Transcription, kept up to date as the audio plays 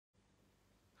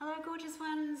Hello, gorgeous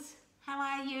ones. How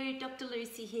are you? Dr.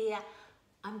 Lucy here.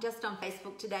 I'm just on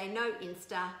Facebook today, no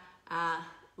Insta.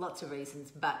 Lots of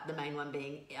reasons, but the main one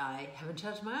being I haven't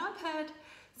charged my iPad.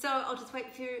 So I'll just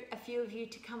wait for a few of you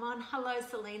to come on. Hello,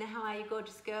 Selena. How are you,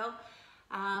 gorgeous girl?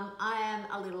 I am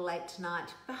a little late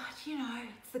tonight, but you know,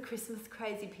 it's the Christmas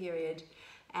crazy period.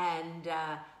 And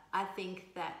I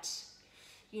think that,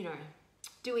 you know,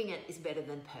 doing it is better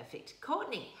than perfect.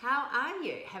 Courtney, how are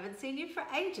you? Haven't seen you for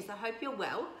ages. I hope you're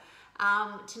well.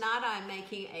 Tonight I'm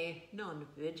making a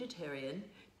non-vegetarian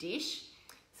dish.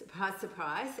 Surprise,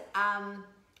 surprise.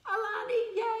 Alani,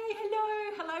 yay,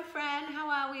 hello. Hello, Fran. How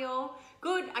are we all?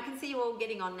 Good. I can see you all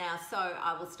getting on now, so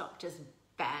I will stop just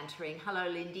bantering. Hello,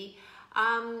 Lindy.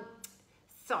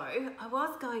 So I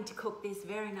was going to cook this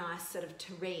very nice sort of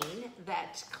terrine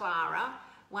that Clara,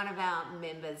 one of our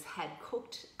members, had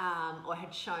cooked or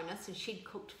had shown us, and she'd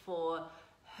cooked for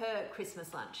her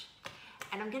Christmas lunch.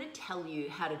 And I'm going to tell you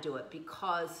how to do it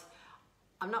because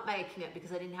I'm not making it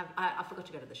because I forgot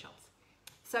to go to the shops.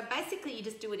 So basically you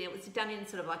just do it, it was done in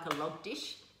sort of like a log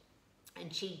dish,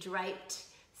 and she draped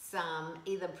some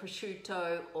either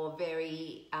prosciutto or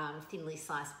very thinly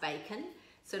sliced bacon,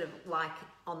 sort of like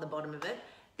on the bottom of it.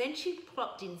 Then she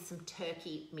plopped in some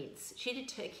turkey mince. She did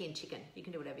turkey and chicken. You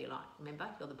can do whatever you like. Remember,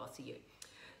 you're the boss of you.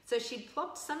 So she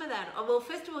plopped some of that. Oh, well,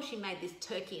 first of all, she made this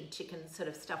turkey and chicken sort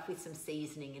of stuff with some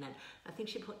seasoning in it. I think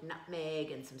she put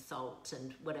nutmeg and some salt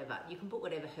and whatever. You can put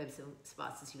whatever herbs and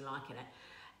spices you like in it.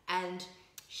 And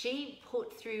she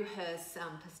put through her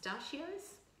some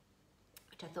pistachios,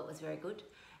 which I thought was very good.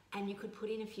 And you could put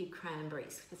in a few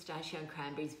cranberries, pistachio and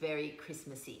cranberries, very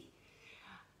Christmassy.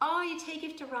 Oh, your tea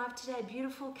gift arrived today,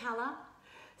 beautiful colour.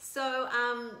 So,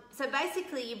 so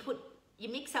basically you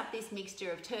mix up this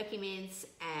mixture of turkey mince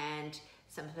and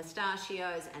some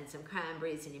pistachios and some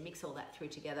cranberries, and you mix all that through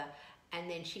together. And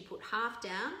then she put half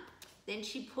down. Then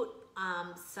she put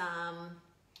some,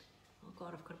 oh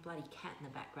God, I've got a bloody cat in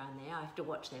the background there. I have to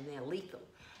watch them, they're lethal.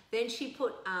 Then she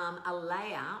put a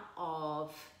layer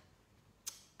of,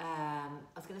 I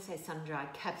was going to say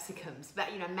sun-dried capsicums,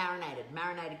 but you know,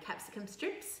 marinated capsicum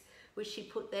strips, which she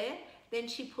put there. Then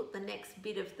she put the next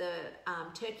bit of the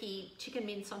turkey chicken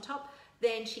mince on top.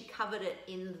 Then she covered it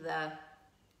in the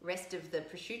rest of the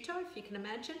prosciutto, if you can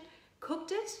imagine.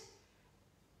 Cooked it,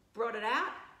 brought it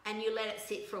out, and you let it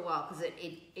sit for a while because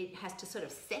it has to sort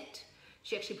of set.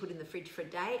 She actually put it in the fridge for a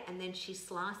day, and then she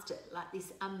sliced it like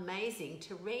this amazing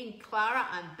terrine. Clara,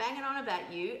 I'm banging on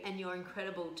about you and your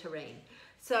incredible terrine.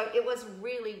 So it was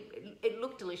really, it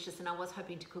looked delicious, and I was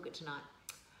hoping to cook it tonight,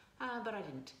 but I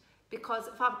didn't. Because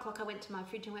at 5 o'clock I went to my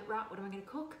fridge and went, right, what am I going to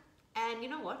cook? And you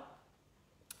know what?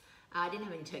 I didn't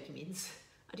have any turkey mince.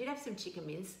 I did have some chicken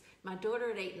mince. My daughter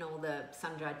had eaten all the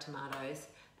sun-dried tomatoes.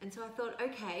 And so I thought,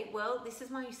 okay, well, this is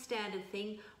my standard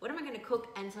thing. What am I going to cook?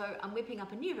 And so I'm whipping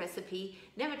up a new recipe,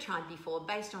 never tried before,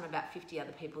 based on about 50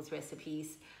 other people's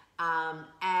recipes.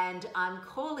 And I'm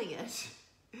calling it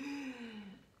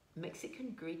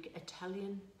Mexican, Greek,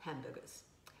 Italian hamburgers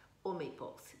or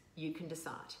meatballs. You can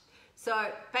decide.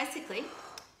 So basically,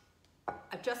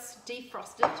 I've just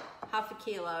defrosted half a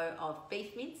kilo of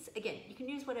beef mince. Again, you can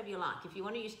use whatever you like. If you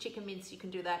want to use chicken mince, you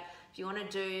can do that. If you want to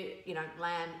do, you know,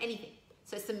 lamb, anything.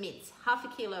 So some mince, half a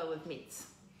kilo of mince.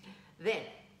 Then,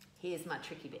 here's my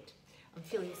tricky bit. I'm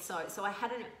feeling so I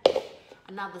had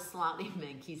another slightly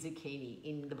manky zucchini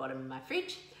in the bottom of my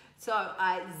fridge. So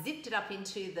I zipped it up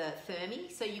into the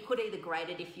thermi. So you could either grate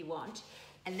it if you want.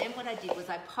 And then what I did was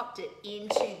I popped it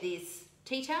into this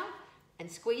tea towel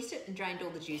and squeezed it and drained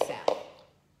all the juice out.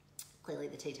 Clearly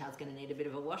the tea towel's going to need a bit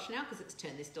of a wash now because it's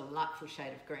turned this delightful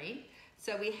shade of green.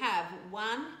 So we have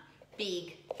one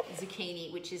big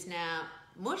zucchini which is now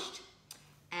mushed,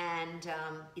 and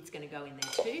it's going to go in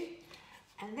there too.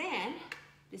 And then,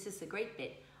 this is the great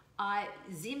bit, I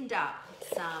zimmed up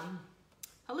some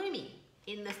halloumi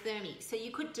in the thermi. So you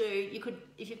could,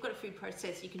 if you've got a food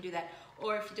processor, you can do that,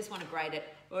 or if you just want to grate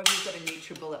it, or if you've got a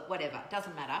NutriBullet, whatever,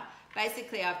 doesn't matter.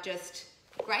 Basically, I've just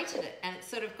grated it, and it's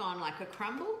sort of gone like a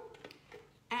crumble,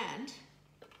 and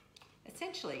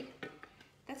essentially,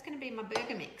 that's going to be my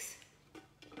burger mix.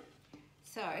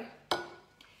 So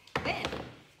then,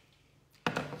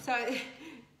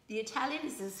 the Italian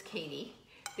is the zucchini,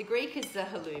 the Greek is the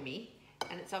halloumi,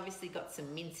 and it's obviously got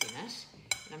some mince in it.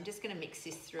 And I'm just going to mix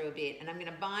this through a bit, and I'm going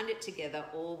to bind it together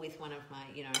all with one of my,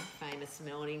 you know, famous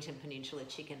Mornington Peninsula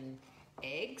chicken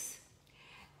eggs.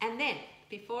 And then,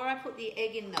 before I put the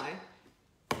egg in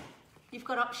though, you've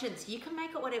got options. You can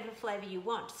make it whatever flavour you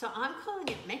want. So I'm calling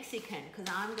it Mexican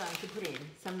because I'm going to put in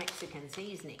some Mexican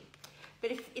seasoning.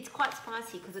 But if it's quite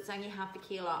spicy because it's only half a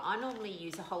kilo, I normally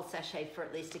use a whole sachet for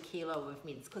at least a kilo of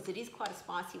mince because it is quite a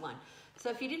spicy one. So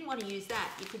if you didn't want to use that,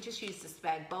 you could just use the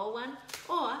spag bowl one.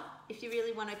 Or if you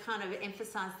really want to kind of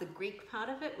emphasize the Greek part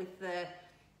of it with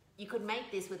you could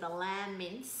make this with a lamb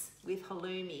mince with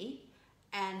halloumi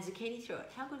and zucchini through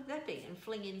it. How good would that be? And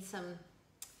fling in some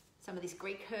of this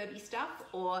Greek herby stuff,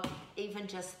 or even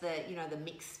just the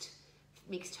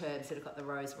mixed herbs that have got the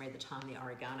rosemary, the thyme, the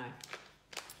oregano.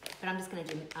 But I'm just going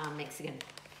to do Mexican.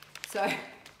 So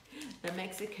the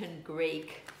Mexican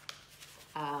Greek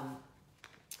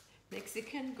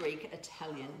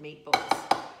Italian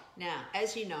meatballs. Now,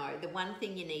 as you know, the one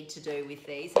thing you need to do with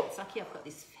these, it's lucky I've got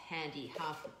this handy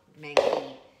half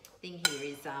manky thing here,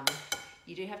 is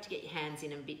you do have to get your hands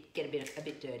in and get a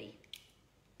bit dirty.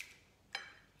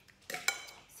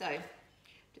 So, I'm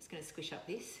just going to squish up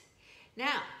this.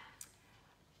 Now,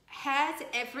 has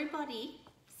everybody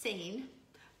seen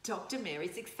Dr.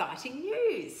 Mary's exciting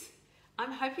news?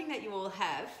 I'm hoping that you all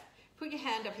have. Put your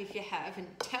hand up if you have and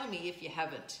tell me if you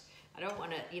haven't. I don't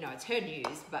want to, it's her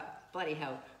news, but bloody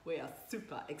hell, we are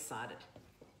super excited.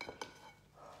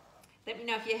 Let me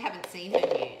know if you haven't seen her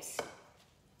news.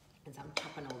 As I'm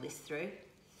chopping all this through.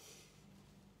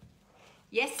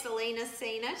 Yes, Selena's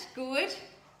seen it. Good.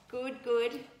 Good,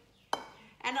 good.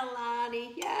 And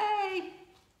Alani, yay!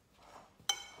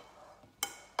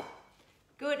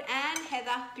 Good, and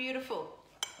Heather, beautiful.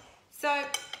 So,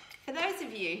 for those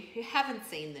of you who haven't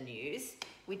seen the news,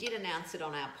 we did announce it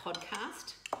on our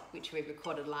podcast, which we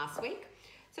recorded last week.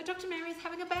 So Dr. Mary's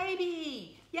having a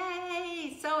baby,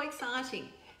 yay! So exciting.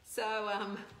 So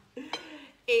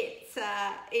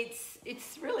it's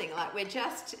thrilling. Like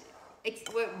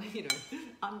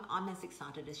I'm as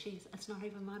excited as she is. It's not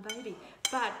even my baby,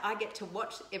 but I get to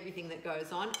watch everything that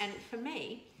goes on. And for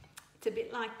me, it's a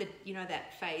bit like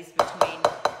that phase between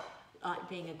like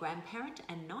being a grandparent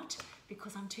and not,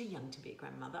 because I'm too young to be a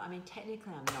grandmother. I mean,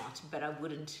 technically I'm not, but I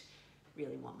wouldn't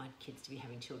really want my kids to be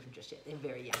having children just yet. They're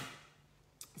very young.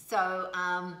 So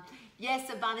yes,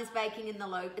 the bun is baking in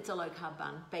it's a low carb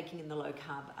bun, baking in the low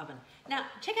carb oven. Now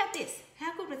check out this.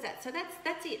 How good was that? So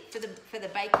that's it for the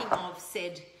baking of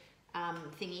said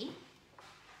thingy.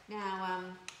 Now,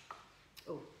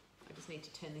 oh, I just need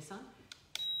to turn this on.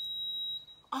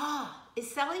 Oh, is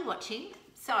Sally watching?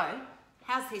 So,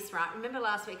 how's this, right? Remember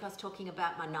last week I was talking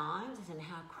about my knives and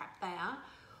how crap they are?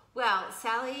 Well,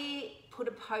 Sally put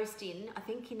a post in, I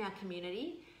think in our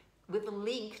community, with a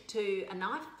link to a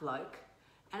knife bloke,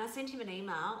 and I sent him an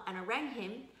email and I rang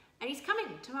him, and he's coming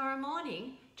tomorrow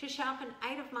morning to sharpen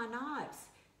 8 of my knives.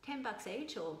 $10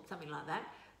 each or something like that.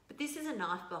 But this is a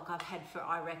knife block I've had for,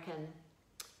 I reckon,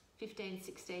 15,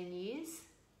 16 years.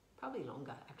 Probably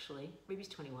longer, actually. Ruby's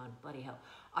 21, bloody hell.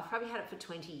 I've probably had it for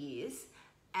 20 years,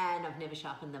 and I've never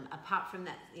sharpened them, apart from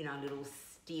that, little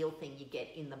steel thing you get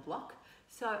in the block.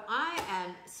 So I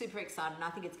am super excited, and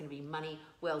I think it's going to be money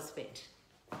well spent.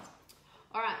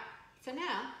 All right,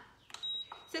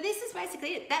 so this is basically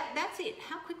it. That's it.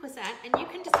 How quick was that? And you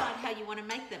can decide how you want to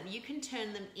make them. You can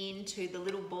turn them into the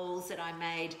little balls that I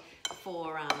made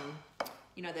for,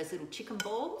 those little chicken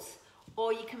balls,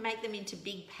 or you can make them into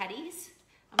big patties.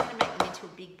 I'm going to make them into a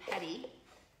big patty,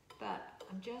 but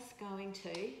I'm just going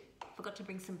to, forgot to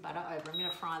bring some butter over. I'm going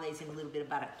to fry these in a little bit of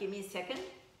butter. Give me a second.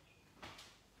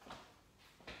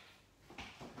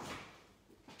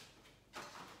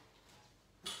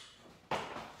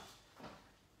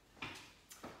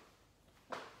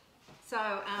 So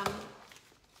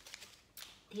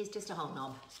here's just a whole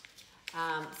knob.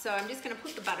 So I'm just going to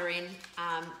put the butter in,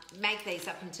 make these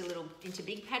up into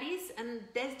big patties, and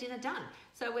there's dinner done.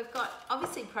 So we've got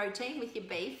obviously protein with your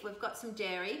beef. We've got some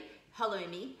dairy,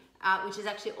 halloumi, which is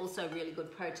actually also really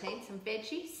good protein. Some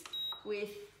veggies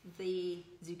with the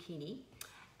zucchini,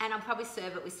 and I'll probably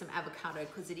serve it with some avocado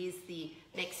because it is the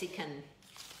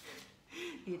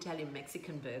Italian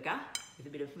Mexican burger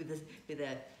with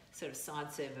a sort of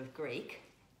side serve of Greek,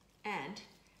 and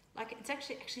like it's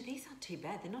actually these aren't too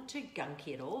bad. They're not too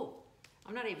gunky at all.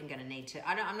 I'm not even going to need to.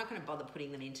 I'm not going to bother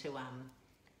putting them into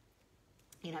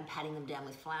patting them down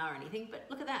with flour or anything. But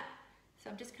look at that. So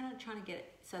I'm just kind of trying to get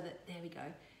it so that there we go.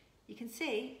 You can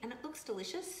see, and it looks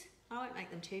delicious. I won't make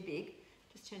them too big.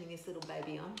 Just turning this little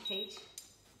baby on heat.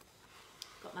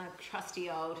 Got my trusty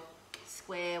old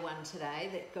square one today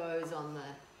that goes on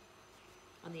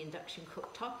the induction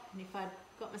cooktop. And if I'd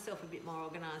got myself a bit more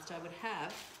organised, I would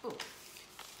have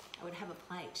a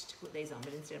plate to put these on,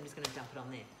 but instead I'm just going to dump it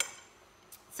on there.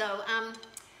 So,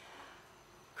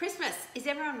 Christmas, is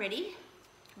everyone ready?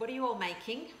 What are you all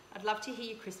making? I'd love to hear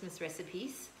your Christmas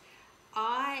recipes.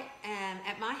 I am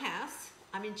at my house.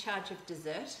 I'm in charge of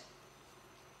dessert.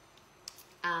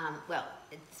 well,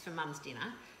 it's for Mum's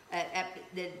dinner.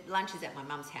 The lunch is at my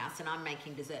mum's house and I'm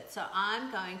making dessert. So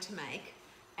I'm going to make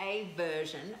a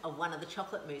version of one of the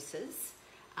chocolate mousses.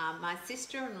 My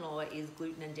sister-in-law is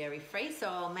gluten and dairy free, so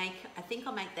I think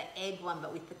I'll make the egg one,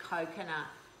 but with the coconut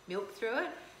milk through it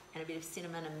and a bit of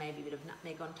cinnamon and maybe a bit of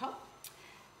nutmeg on top.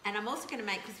 And I'm also going to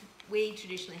make, because we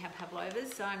traditionally have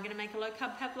pavlovas, so I'm going to make a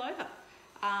low-carb pavlova.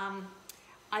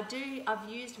 I've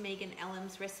used Megan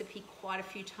Ellam's recipe quite a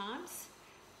few times,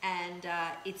 and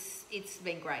it's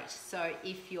been great. So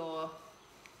if you're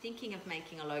thinking of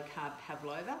making a low-carb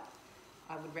pavlova,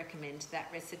 I would recommend that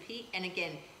recipe. And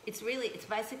again, it's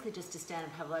basically just a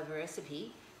standard pavlova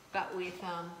recipe, but with,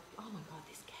 oh my God,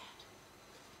 this cat.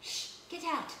 Shh, get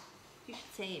out. You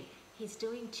should see him. He's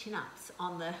doing chin-ups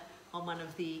on one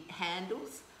of the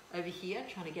handles over here,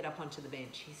 trying to get up onto the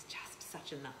bench. He's just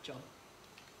such a nut job.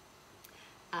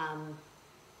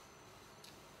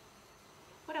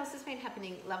 What else has been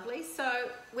happening? Lovely. So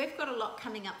we've got a lot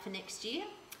coming up for next year.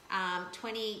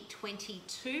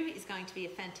 2022 is going to be a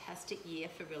fantastic year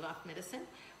for real life medicine.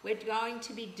 We're going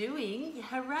to be doing,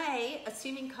 hooray,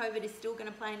 assuming COVID is still going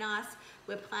to play nice,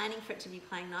 we're planning for it to be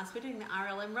playing nice, we're doing the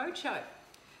RLM Roadshow.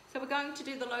 So we're going to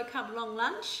do the low carb long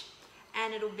lunch,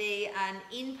 and it'll be an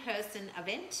in-person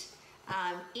event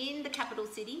in the capital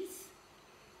cities.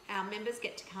 Our members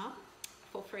get to come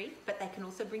for free, but they can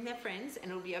also bring their friends,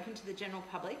 and it'll be open to the general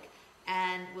public,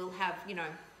 and we'll have, you know,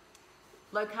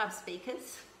 low carb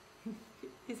speakers.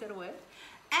 Is that a word?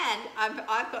 And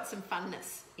I've got some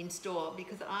funness in store,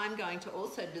 because I'm going to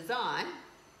also design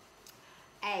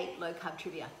a low carb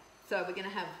trivia. So we're going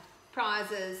to have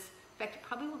prizes. In fact, it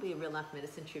probably will be a real life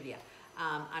medicine trivia.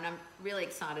 And I'm really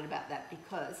excited about that,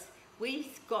 because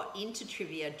we got into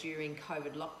trivia during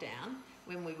COVID lockdown,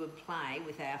 when we would play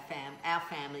with our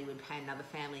family would pay another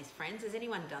family's friends. Has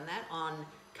anyone done that on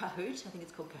Kahoot? I think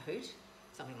it's called Kahoot,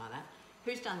 something like that.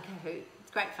 Who's done Kahoot?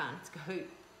 It's great fun. It's Kahoot.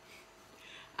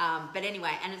 But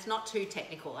anyway, and it's not too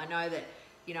technical. I know that,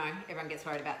 you know, everyone gets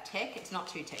worried about tech. It's not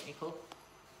too technical.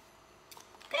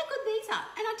 Look how good these are.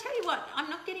 And I tell you what, I'm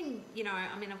not getting, you know,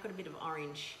 I mean, I've got a bit of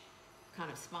orange kind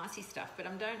of spicy stuff, but I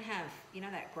don't have, you know,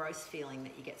 that gross feeling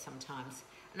that you get sometimes.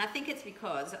 And I think it's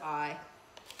because I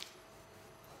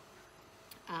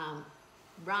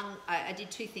did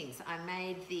two things. I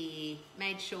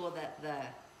made sure that the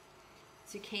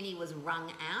zucchini was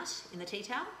wrung out in the tea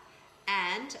towel,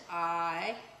 and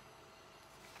I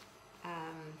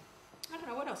don't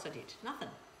know what else I did.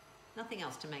 Nothing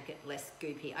else to make it less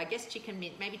goopy. I guess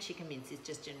maybe chicken mince is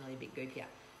just generally a bit goopier.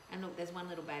 And look, there's one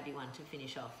little baby one to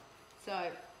finish off. So,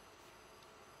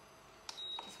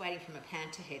 just waiting for my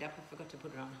pan to heat up. I forgot to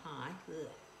put it on high. Ugh.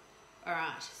 All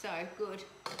right, so good.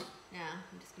 Now,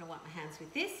 I'm just gonna wipe my hands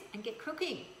with this and get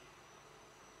cooking.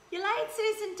 You're late,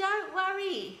 Susan, don't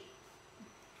worry.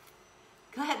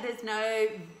 Glad there's no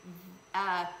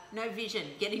vision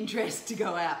getting dressed to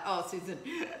go out. Oh, Susan.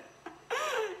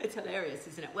 It's hilarious,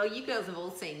 isn't it? Well, you girls have all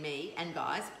seen me, and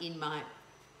guys, in my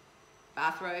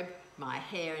bathrobe, my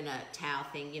hair in a towel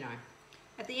thing, you know.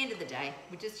 At the end of the day,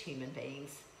 we're just human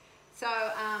beings. So,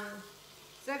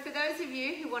 so for those of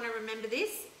you who want to remember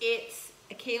this, it's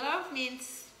a kilo of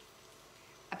mince,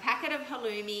 a packet of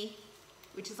halloumi,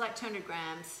 which is like 200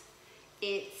 grams.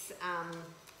 It's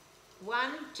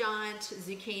one giant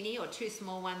zucchini or two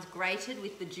small ones grated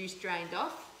with the juice drained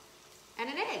off, and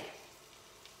an egg.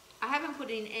 I haven't put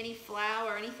in any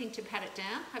flour or anything to pat it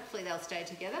down. Hopefully they'll stay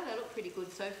together. They look pretty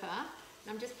good so far. And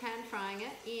I'm just pan frying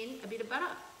it in a bit of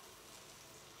butter.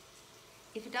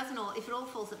 If it all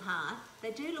falls apart,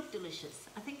 they do look delicious.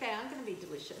 I think they are going to be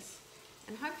delicious.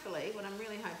 And hopefully, what I'm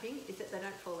really hoping is that they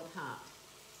don't fall apart,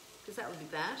 because that would be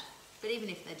bad. But even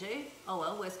if they do, oh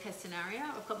well, worst case scenario,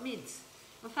 I've got mince,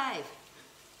 my fave.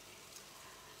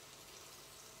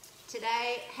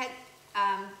 Today,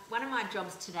 one of my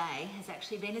jobs today has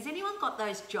actually been, has anyone got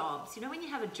those jobs? You know when you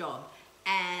have a job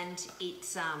and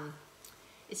it's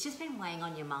just been weighing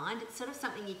on your mind. It's sort of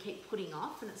something you keep putting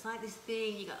off, and it's like this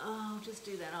thing, you go, oh, I'll just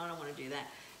do that, oh, I don't want to do that.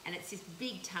 And it's this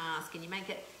big task, and you make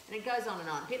it, and it goes on and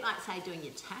on. A bit like, say, doing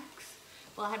your tax.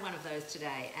 Well, I had one of those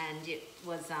today, and it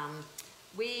was,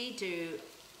 we do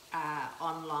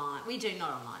online, we do not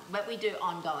online, but we do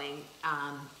ongoing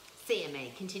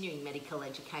CME, continuing medical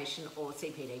education, or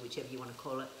CPD, whichever you want to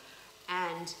call it.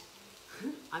 And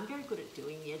I'm very good at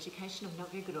doing the education, I'm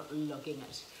not very good at logging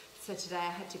it. So today I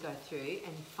had to go through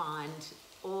and find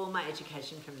all my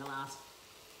education from the last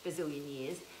bazillion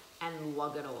years and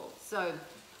log it all. So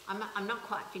I'm not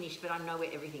quite finished, but I know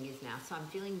where everything is now. So I'm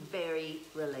feeling very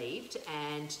relieved,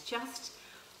 and just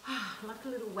like a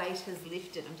little weight has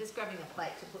lifted. I'm just grabbing a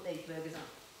plate to put these burgers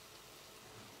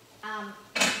on.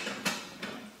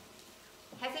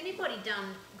 Has anybody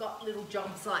got little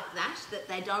jobs like that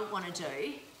they don't want to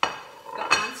do,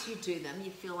 but once you do them,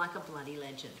 you feel like a bloody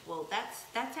legend? Well, that's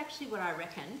actually what I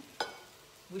reckon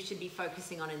we should be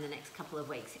focusing on in the next couple of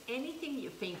weeks. Anything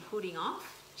you've been putting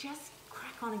off, just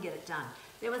crack on and get it done.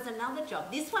 There was another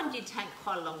job. This one did take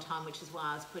quite a long time, which is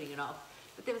why I was putting it off.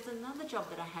 But there was another job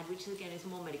that I had, which again is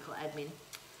more medical admin,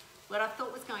 what I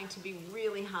thought was going to be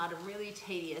really hard and really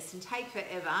tedious and take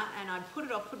forever, and I'd put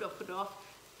it off,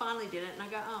 finally did it, and I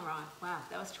go, oh right, wow,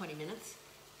 that was 20 minutes.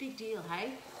 Big deal,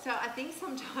 hey? So I think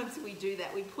sometimes we do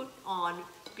that. We put on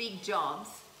big jobs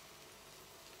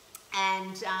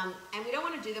and we don't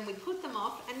want to do them. We put them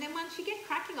off, and then once you get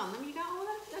cracking on them, you go,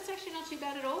 oh, that's actually not too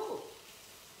bad at all.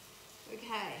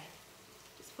 Okay,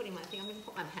 just putting my thing, I'm going to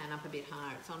put my pan up a bit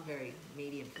higher. It's on very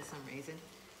medium for some reason.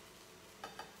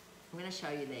 I'm going to show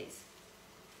you these.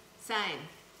 Same.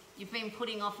 You've been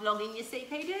putting off logging your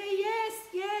CPD?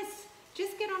 Yes.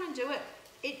 Just get on and do it.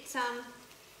 It's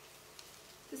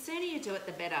the sooner you do it,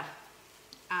 the better.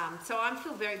 So I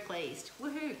feel very pleased.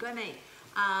 Woohoo, go me.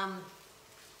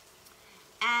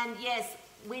 And yes,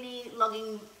 Winnie,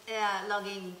 logging,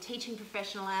 teaching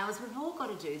professional hours, we've all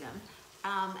got to do them.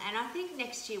 And I think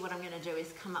next year what I'm going to do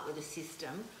is come up with a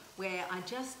system where I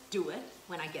just do it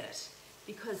when I get it.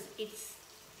 Because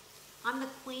I'm the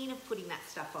queen of putting that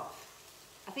stuff off.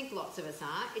 I think lots of us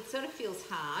are. It sort of feels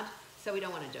hard, so we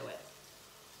don't want to do it.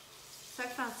 So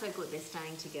far, so good. They're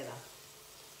staying together.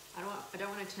 I don't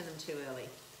want to turn them too early.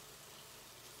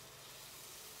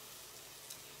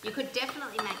 You could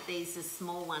definitely make these as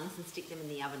small ones and stick them in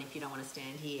the oven if you don't want to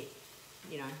stand here,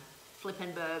 you know,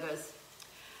 flipping burgers.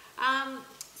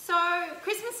 So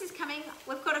Christmas is coming.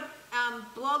 We've got a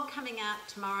blog coming out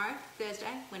tomorrow,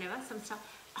 Thursday, whenever, some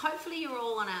stuff. Hopefully you're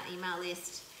all on our email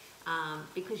list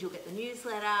because you'll get the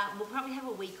newsletter. We'll probably have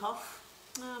a week off.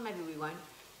 Oh, maybe we won't.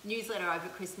 Newsletter over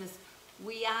Christmas.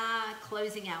 We are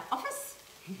closing our office,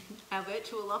 our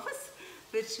virtual office,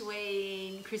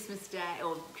 between Christmas Day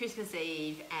or Christmas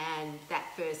Eve and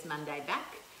that first Monday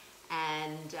back.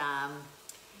 And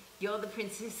you're the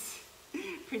princess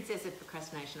of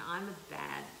procrastination. I'm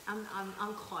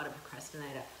quite a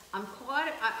procrastinator. I'm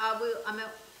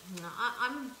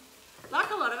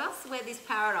like a lot of us, we're this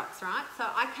paradox, right? So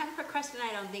I can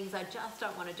procrastinate on things I just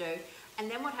don't want to do. And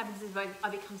then what happens is I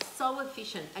become so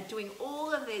efficient at doing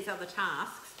all of these other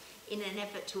tasks in an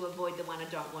effort to avoid the one I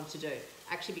don't want to do.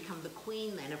 I actually become the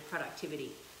queen then of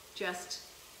productivity. Just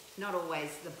not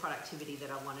always the productivity that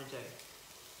I want to do.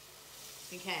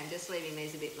 Okay, I'm just leaving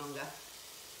these a bit longer.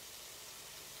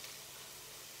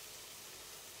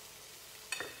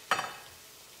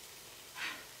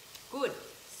 Good.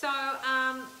 So,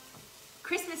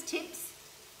 Christmas tips.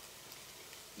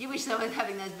 You wish I was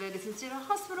having those burgers instead of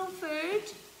hospital food.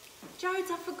 Jodes,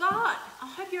 I forgot. I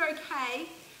hope you're okay.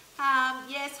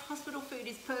 Yes, hospital food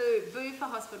is poo. Boo for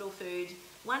hospital food.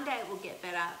 One day it will get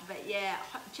better, but yeah,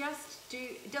 just do,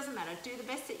 it doesn't matter, do the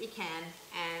best that you can,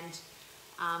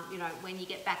 and you know, when you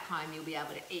get back home, you'll be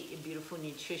able to eat your beautiful,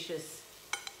 nutritious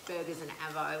burgers and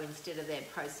avo instead of their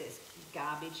processed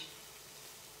garbage.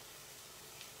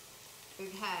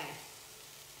 Okay,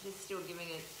 just still giving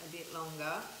it a bit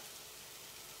longer.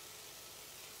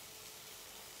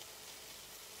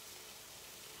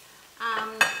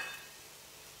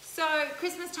 So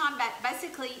Christmas time back,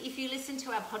 basically, if you listen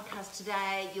to our podcast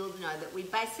today, you'll know that we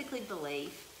basically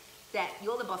believe that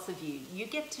you're the boss of you. You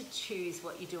get to choose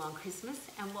what you do on Christmas,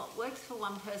 and what works for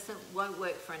one person won't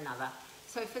work for another.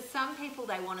 So for some people,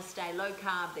 they want to stay low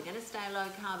carb. They're going to stay low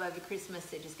carb over Christmas.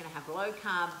 They're just going to have low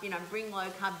carb, you know, bring low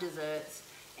carb desserts,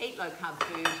 eat low carb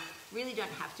food. Really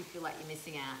don't have to feel like you're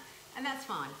missing out. And that's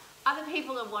fine. Other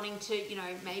people are wanting to, you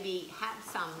know, maybe have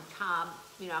some carb,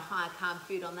 you know, higher carb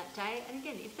food on that day. And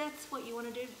again, if that's what you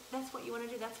want to do, that's what you want to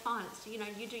do. That's fine. It's, you know,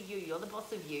 you do you. You're the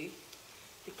boss of you.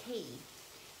 The key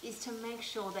is to make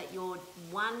sure that your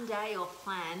 1 day off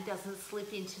plan doesn't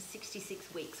slip into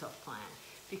 66 weeks off plan,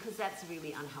 because that's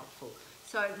really unhelpful.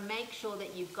 So make sure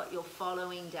that you've got your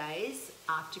following days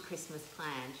after Christmas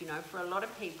planned. You know, for a lot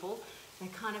of people, they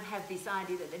kind of have this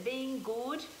idea that they're being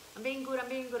good. I'm being good, I'm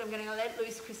going to let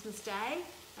loose Christmas Day.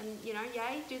 And, you know,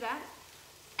 yay, do that.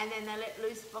 And then they let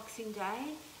loose Boxing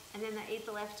Day. And then they eat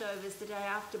the leftovers the day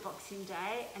after Boxing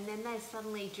Day. And then they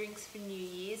suddenly drinks for New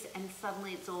Year's. And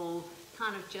suddenly it's all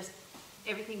kind of just,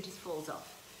 everything just falls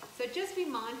off. So just be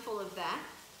mindful of that.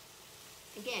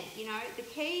 Again, you know, the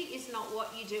key is not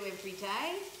what you do every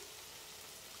day.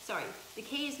 Sorry, the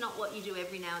key is not what you do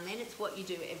every now and then. It's what you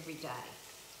do every day.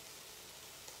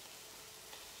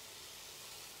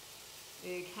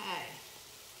 Okay,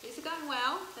 these are going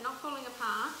well, they're not falling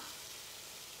apart.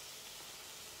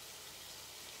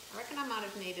 I reckon I might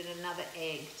have needed another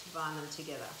egg to bind them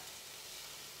together.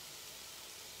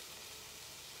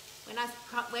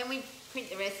 When we print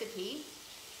the recipe,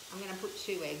 I'm going to put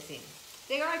 2 eggs in.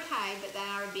 They're okay, but they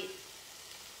are a bit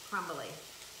crumbly.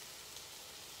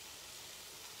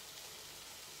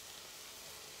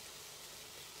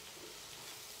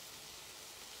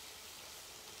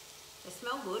 They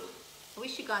smell good. I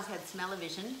wish you guys had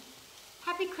smell-o-vision.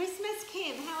 Happy Christmas,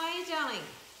 Kim. How are you, darling?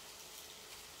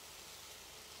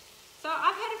 So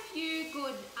I've had a few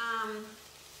good,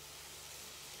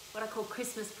 what I call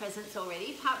Christmas presents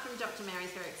already, apart from Dr.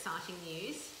 Mary's very exciting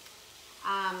news.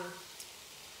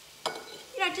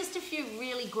 You know, just a few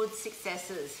really good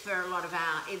successes for a lot of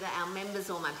either our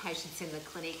members or my patients in the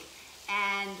clinic.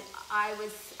 And I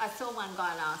saw one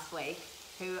guy last week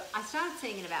who I started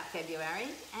seeing in about February,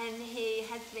 and he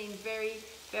has been very,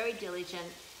 very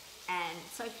diligent, and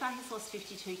so far he's lost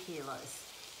 52 kilos.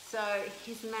 So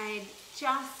he's made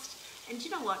and do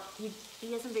you know what?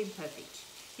 He hasn't been perfect.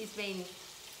 He's been,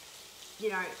 you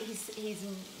know, he's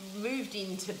moved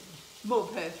into more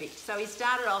perfect. So he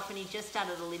started off and he just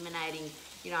started eliminating,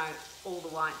 you know, all the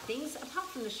white things, apart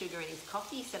from the sugar in his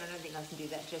coffee. He said, I don't think I can do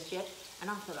that just yet. And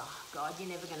I thought, oh God, you're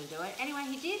never going to do it. Anyway,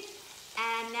 he did.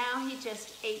 And now he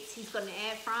just eats. He's got an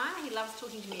air fryer. He loves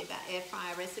talking to me about air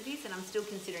fryer recipes, and I'm still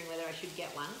considering whether I should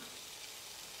get one.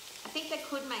 I think they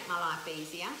could make my life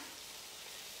easier.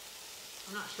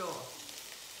 I'm not sure.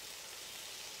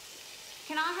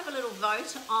 Can I have a little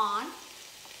vote on,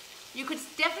 you could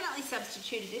definitely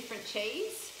substitute a different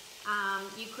cheese.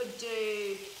 You could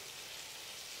do,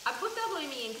 I put the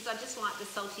halloumi in because I just like the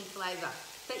salty flavour.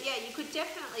 But yeah, you could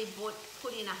definitely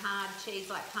put in a hard cheese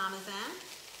like Parmesan.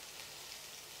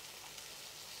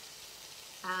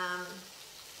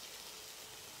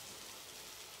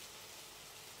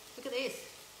 Look at this.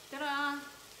 Ta-da!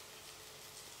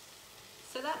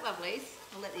 So that, lovelies,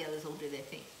 I'll let the others all do their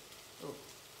thing. Oh,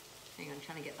 hang on, I'm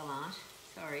trying to get the light.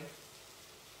 Sorry.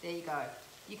 There you go.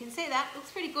 You can see that.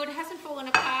 Looks pretty good. It hasn't fallen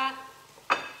apart.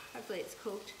 Hopefully it's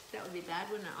cooked. That would be bad,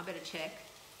 wouldn't it? I better check.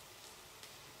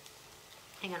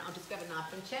 Hang on, I'll just grab a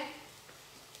knife and check.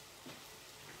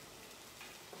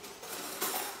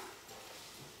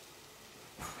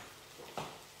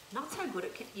 Not so good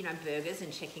at, you know, burgers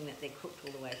and checking that they're cooked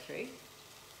all the way through.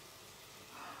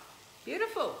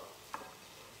 Beautiful.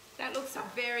 That looks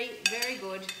very, very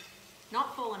good.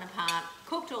 Not fallen apart,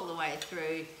 cooked all the way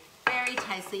through. Very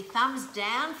tasty. Thumbs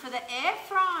down for the air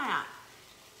fryer.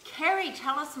 Kerry,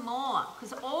 tell us more,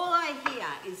 because all I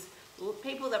hear is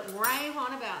people that rave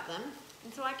on about them.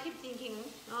 And so I keep thinking,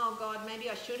 oh God, maybe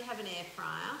I should have an air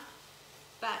fryer.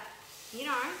 But, you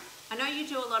know, I know you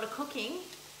do a lot of cooking.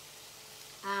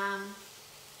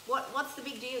 What's the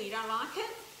big deal? You don't like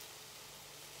it?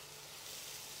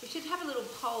 We should have a little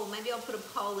poll. Maybe I'll put a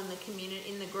poll in the community,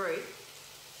 in the group,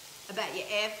 about your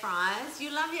air fryers. You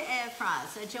love your air fryers.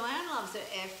 So Joanne loves her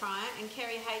air fryer and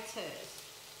Kerry hates hers.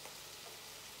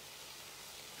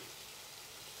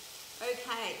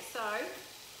 Okay, so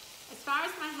as far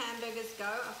as my hamburgers go,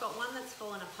 I've got one that's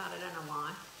fallen apart. I don't know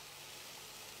why.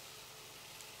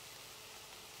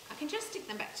 I can just stick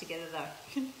them back together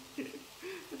though.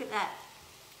 Look at that.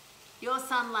 Your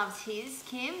son loves his,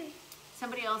 Kim.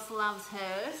 Somebody else loves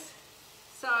hers.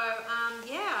 So,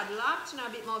 yeah, I'd love to know a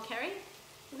bit more, Kerry.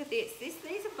 Look at this.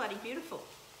 These are bloody beautiful.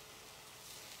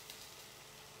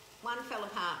 One fell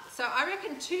apart. So I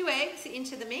reckon 2 eggs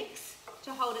into the mix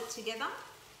to hold it together.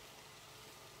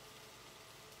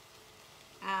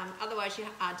 Otherwise you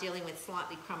are dealing with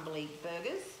slightly crumbly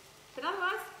burgers. But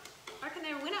otherwise, I reckon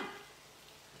they're a winner.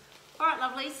 All right,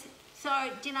 lovelies.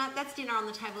 So dinner, that's dinner on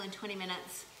the table in 20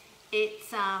 minutes.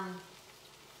 It's,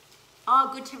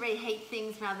 good to reheat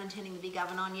things rather than turning the big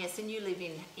oven on. Yes, and you live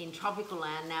in tropical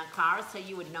land now, Clara, so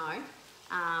you would know.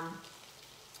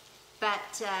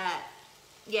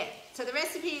 Yeah, so the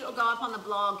recipe will go up on the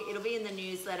blog. It'll be in the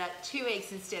newsletter. 2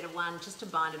 eggs instead of 1, just to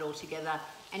bind it all together.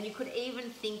 And you could even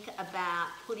think about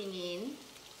putting in,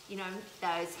 you know,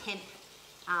 those hemp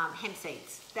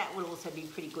seeds. That will also be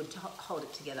pretty good to hold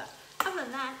it together. Other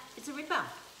than that, it's a ripper.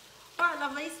 All right,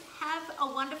 lovelies, have a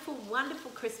wonderful,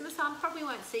 wonderful Christmas. I probably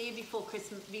won't see you before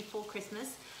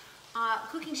Christmas.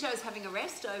 Cooking show is having a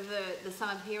rest over the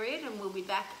summer period, and we'll be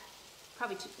back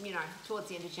probably, towards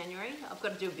the end of January. I've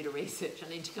got to do a bit of research. I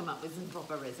need to come up with some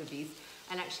proper recipes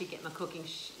and actually get my cooking,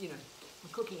 my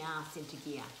cooking ass into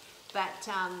gear. But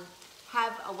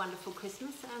have a wonderful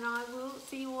Christmas, and I will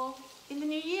see you all in the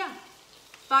new year.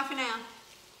 Bye for now.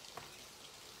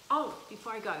 Oh,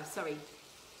 before I go, sorry.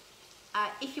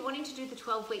 If you're wanting to do the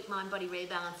 12-week mind-body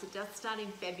rebalance, it does start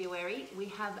in February. We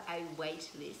have a wait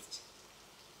list.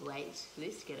 wait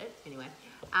list, get it? Anyway,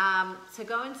 so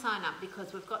go and sign up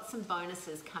because we've got some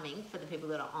bonuses coming for the people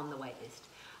that are on the wait list.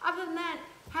 Other than that,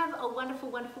 have a wonderful,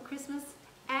 wonderful Christmas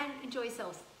and enjoy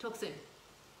yourselves. Talk soon.